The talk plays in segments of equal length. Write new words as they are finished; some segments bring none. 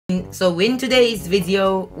So in today's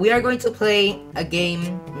video, we are going to play a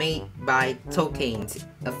game made by Tokaint,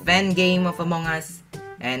 a fan game of Among Us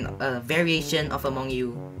and a variation of Among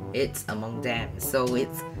You. It's Among Them. So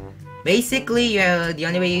it's basically the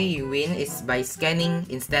only way you win is by scanning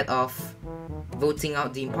instead of voting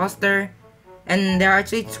out the imposter. And there are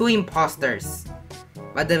actually 2 imposters.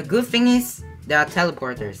 But the good thing is there are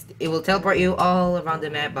teleporters. It will teleport you all around the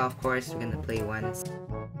map, but of course we're gonna play once.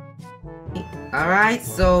 Alright,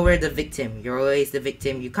 so we're the victim. You're always the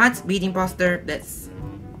victim. You can't be the imposter. That's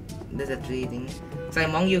actually the thing. So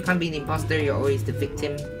among you can't be the imposter, you're always the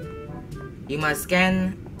victim. You must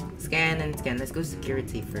scan and scan. Let's go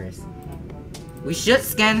security first. We should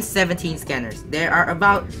scan 17 scanners. There are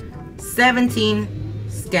about 17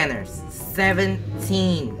 scanners.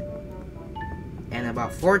 17. And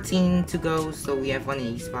about 14 to go, so we have 1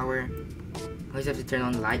 in each power. Always have to turn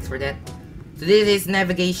on the lights for that. So this is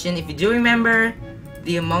navigation. If you do remember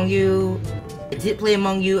the Among You, I did play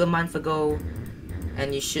Among You a month ago,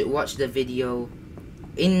 and you should watch the video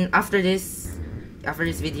after this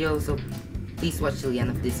video. So please watch till the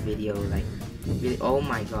end of this video. Like, really, oh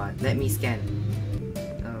my god, let me scan.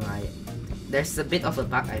 Alright, there's a bit of a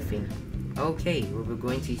bug, I think. Okay, we're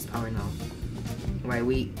going to use power now.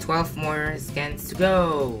 Right, 12 more scans to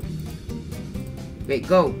go. Wait,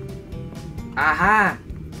 go. Aha!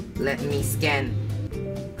 Let me scan.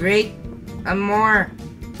 Great. And more.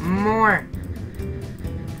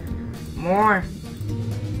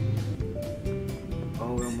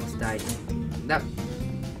 Oh, we almost died.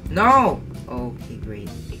 No! Okay, great.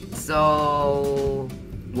 So,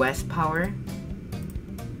 West Power.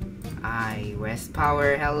 West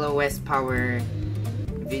Power. Hello, West Power.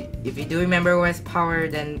 If you do remember West Power,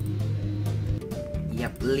 then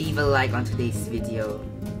yep, leave a like on today's video.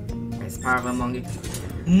 West Power of Among You.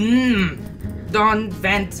 Don't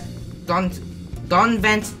vent. Don't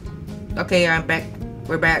vent. Okay, I'm back.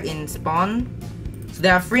 We're back in spawn. So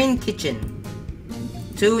there are 3 in kitchen,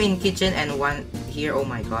 2 in kitchen and 1 here. Oh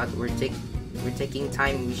my god, we're taking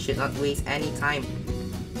time. We should not waste any time.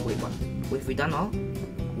 Wait, what? We've done all?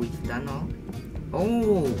 We've done all?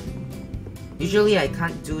 Oh, usually I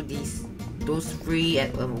can't do those 3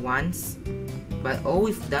 at once. But oh,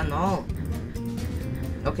 we've done all.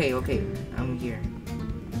 Okay, I'm here.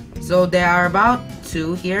 So there are about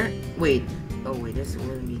 2 here. Wait. Oh wait, this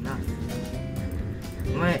wouldn't be enough.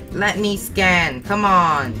 Wait, let me scan. Come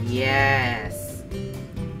on. Yes.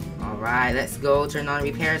 Alright, let's go. Turn on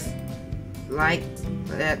repairs light.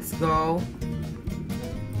 Let's go.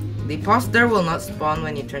 The imposter will not spawn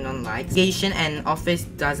when you turn on lights. Station and office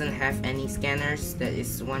doesn't have any scanners. That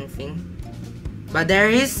is one thing. But there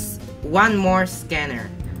is 1 more scanner.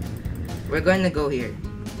 We're going to go here.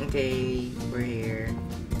 Okay, we're here.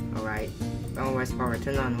 Alright. Oh, West Power.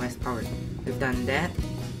 Turn on West Power. We've done that.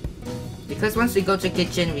 Because once we go to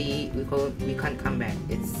kitchen, we can't come back.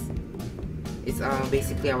 It's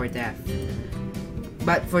basically our death.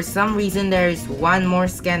 But for some reason, there is 1 more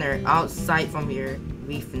scanner outside from here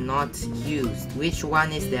we've not used. Which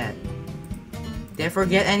one is that? Did I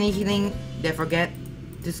forget anything? Did I forget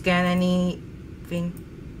to scan anything?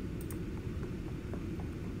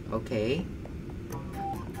 Okay.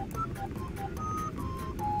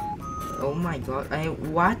 Oh my god,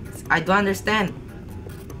 what? I don't understand.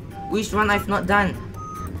 Which one I've not done?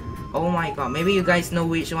 Oh my god, maybe you guys know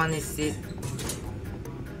which one is it.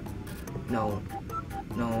 No.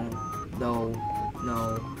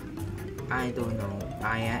 I don't know.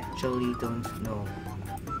 I actually don't know.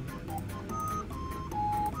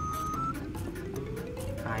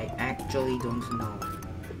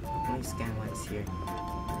 Let me scan what's here.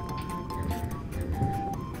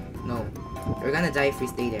 No. We're gonna die if we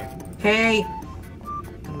stay there. Hey!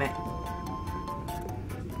 Come back.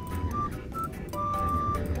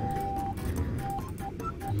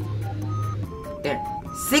 There.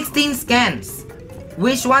 16 scans!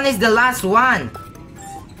 Which one is the last one?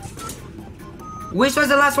 Which was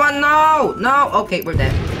the last one? No! No! Okay, we're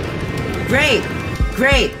dead. Great!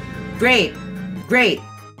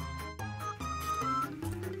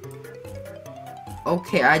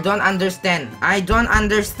 Okay, I don't understand.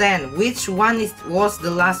 Which one was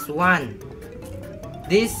the last one?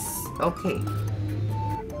 This... Okay.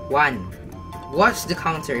 1. Watch the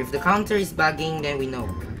counter. If the counter is bugging, then we know.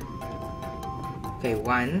 Okay,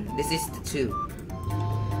 1. This is the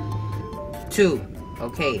 2.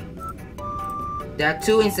 Okay. There are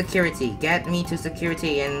 2 in security. Get me to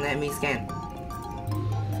security and let me scan.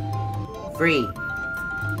 3.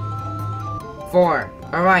 4.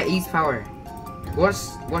 Alright, East Power.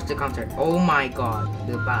 What's the counter? Oh my god,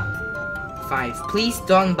 the bug. 5. Please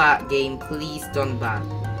don't bug, game. Please don't bug.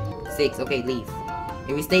 6. Okay, leave.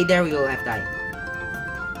 If we stay there, we will have died.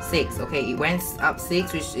 6. Okay, it went up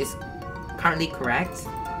 6, which is currently correct.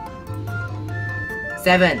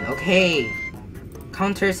 7. Okay.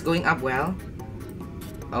 Counters going up well.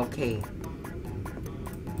 Okay.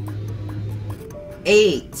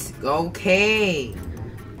 8. Okay.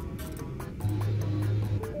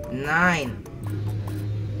 9.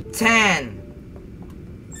 10.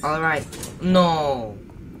 Alright. No.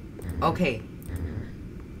 Okay.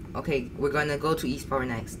 Okay, we're gonna go to East Power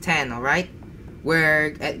next. 10, alright?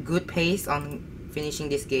 We're at good pace on finishing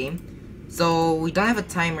this game. So we don't have a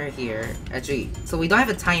timer here. Actually, so we don't have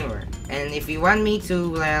a timer. And if you want me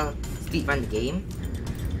to, well, speedrun the game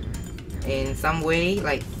in some way,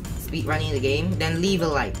 like speedrunning the game, then leave a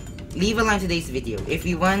like. Leave a like to today's video. If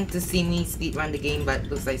you want to see me speedrun the game but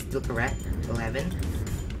looks like still correct, 11.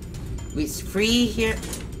 It's free here.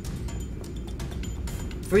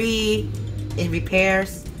 Free in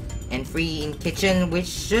repairs and free in kitchen, which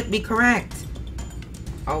should be correct.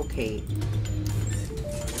 Okay.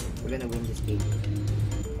 We're gonna win this game.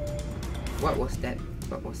 What was that?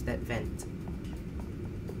 What was that vent?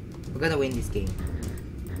 We're gonna win this game.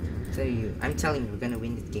 I'm telling you, we're gonna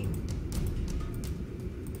win this game.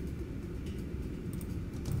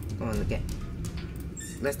 Come on, look at.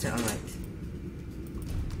 Let's turn on lights.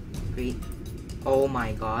 Great. Oh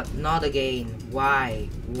my god, not again. Why?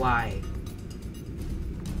 Why?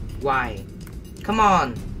 Why? Come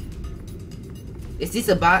on! Is this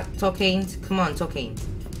a bug, Tokaint? Come on, Tokaint.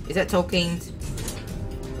 Is that Tokaint?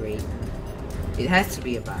 Great. It has to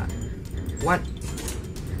be a bug. What?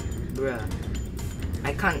 Bruh.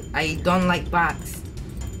 I don't like bugs.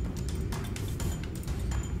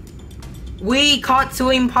 We caught 2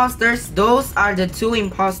 imposters. Those are the 2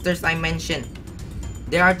 imposters I mentioned.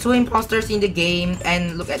 There are 2 imposters in the game,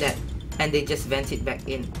 and look at that. And they just vented back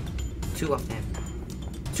in. 2 of them.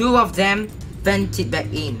 2 of them vented back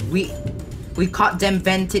in. We caught them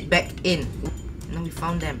vented back in. No, we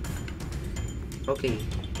found them. Okay.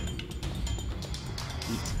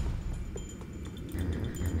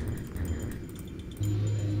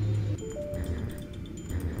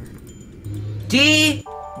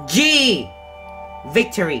 GG!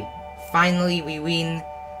 Victory! Finally we win.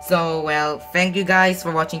 So, well, thank you guys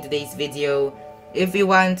for watching today's video. If you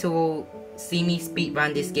want to see me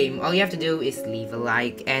speedrun this game, all you have to do is leave a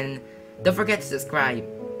like and don't forget to subscribe.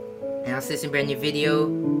 And I'll see you in a brand new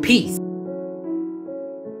video. Peace!